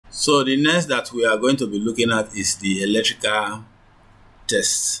So the next that we are going to be looking at is the electrical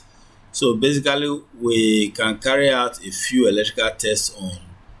test. So basically we can carry out a few electrical tests on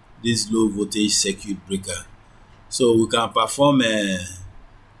this low voltage circuit breaker. So we can perform a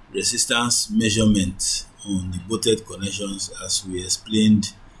resistance measurement on the bolted connections as we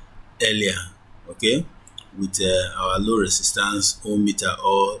explained earlier, okay, with our low resistance ohm meter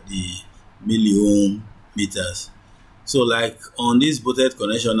or the milliohm meters. So like on this bolted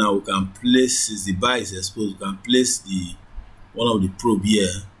connection now, we can place, since the bar is exposed, we can place the one of the probe here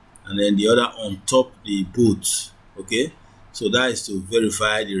and then the other on top the bolt, okay. So that is to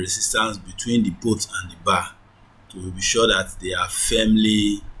verify the resistance between the bolt and the bar to be sure that they are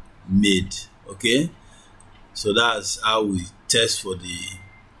firmly made, okay. So that's how we test for the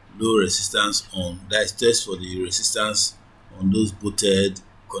low resistance on, that is test for the resistance on those bolted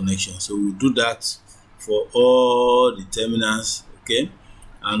connections. So we'll do that for all the terminals, okay,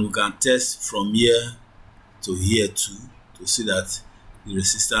 and we can test from here to here too to see that the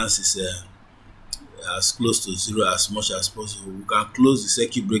resistance is as close to zero as much as possible. We can close the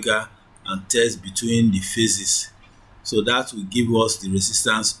circuit breaker and test between the phases, so that will give us the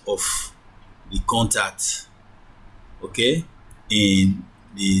resistance of the contact, okay, in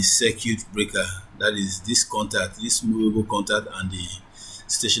the circuit breaker. That is this contact, this movable contact and the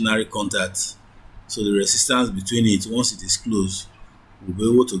stationary contact. So the resistance between it, once it is closed, we'll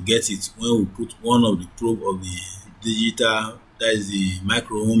be able to get it when we put one of the probe of the digital, that is the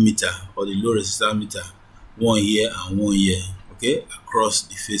micro ohm meter or the low resistance meter, one here and one here, okay, across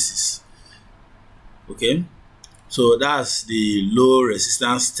the phases, okay. So that's the low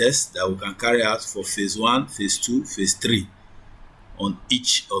resistance test that we can carry out for phase 1, phase 2, phase 3 on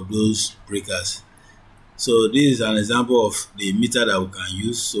each of those breakers. So this is an example of the meter that we can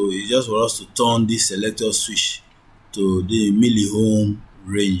use. So it's just for us to turn this selector switch to the milliohm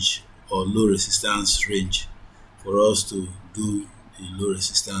range or low resistance range for us to do the low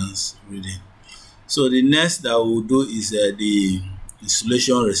resistance reading. So the next that we'll do is the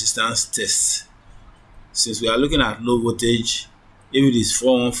insulation resistance test. Since we are looking at low voltage, if it is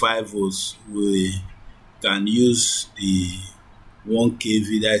 415 volts, we can use the 1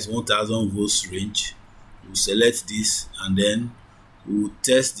 kV, that is 1000 volts range. We'll select this and then we'll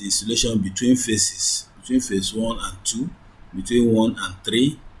test the insulation between phases, between phase 1 and 2, between 1 and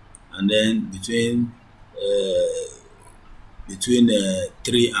 3, and then between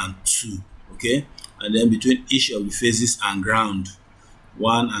 3 and 2, okay, and then between each of the phases and ground,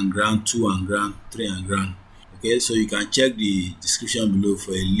 1 and ground, 2 and ground, 3 and ground, okay. So you can check the description below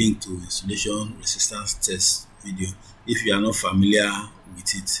for a link to insulation resistance test video if you are not familiar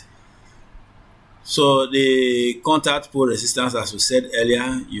with it. So the contact pole resistance, as we said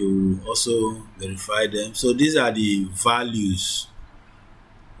earlier, you also verify them. So these are the values,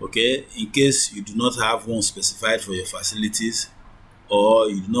 okay, in case you do not have one specified for your facilities or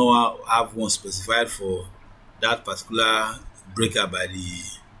you do not have one specified for that particular breaker by the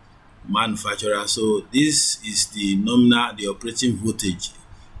manufacturer. So this is the nominal, the operating voltage,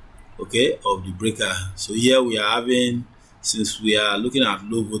 okay, of the breaker. So here we are having, since we are looking at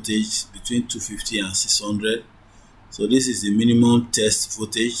low voltage between 250 and 600, so this is the minimum test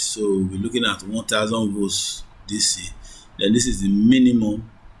voltage. So we're looking at 1000 volts DC. Then this is the minimum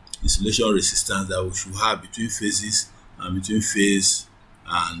insulation resistance that we should have between phases and between phase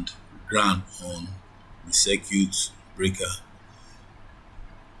and ground on the circuit breaker.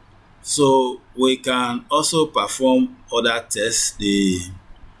 So we can also perform other tests.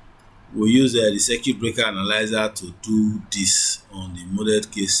 We use the circuit breaker analyzer to do this on the molded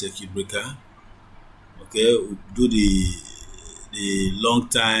case circuit breaker. Okay, we do the long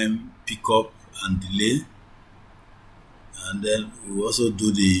time pickup and delay, and then we also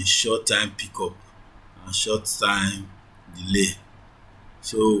do the short time pickup and short time delay.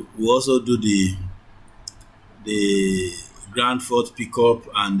 So we also do the ground fault pickup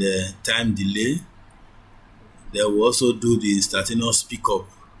and the time delay. Then we also do the instantaneous pickup,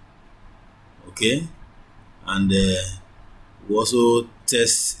 okay, and we also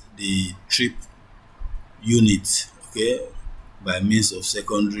test the trip unit, okay, by means of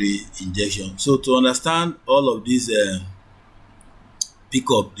secondary injection. So to understand all of these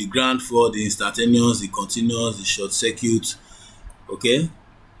pickup, the ground fault, the instantaneous, the continuous, the short circuit, okay,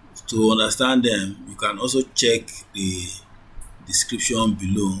 to understand them, you can also check the description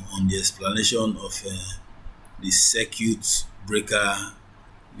below on the explanation of the circuit breaker,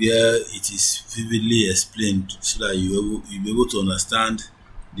 where it is vividly explained, so that you'll be able to understand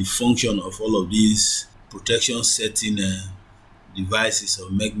the function of all of these protection setting devices or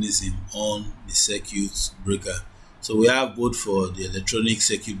mechanism on the circuit breaker. So we have both for the electronic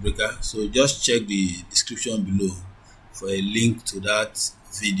circuit breaker. So just check the description below for a link to that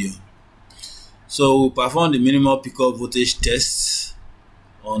video. So we perform the minimum pickup voltage tests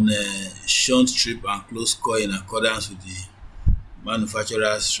on a shunt strip and closed coil in accordance with the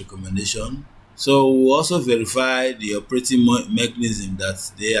manufacturer's recommendation. So we also verify the operating mechanism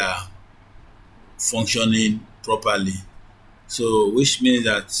that they are functioning properly. So which means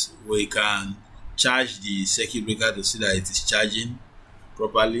that we can charge the circuit breaker to see that it is charging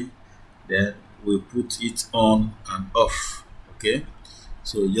properly. Then we put it on and off. Okay,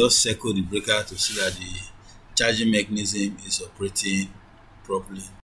 so just circle the breaker to see that the charging mechanism is operating properly.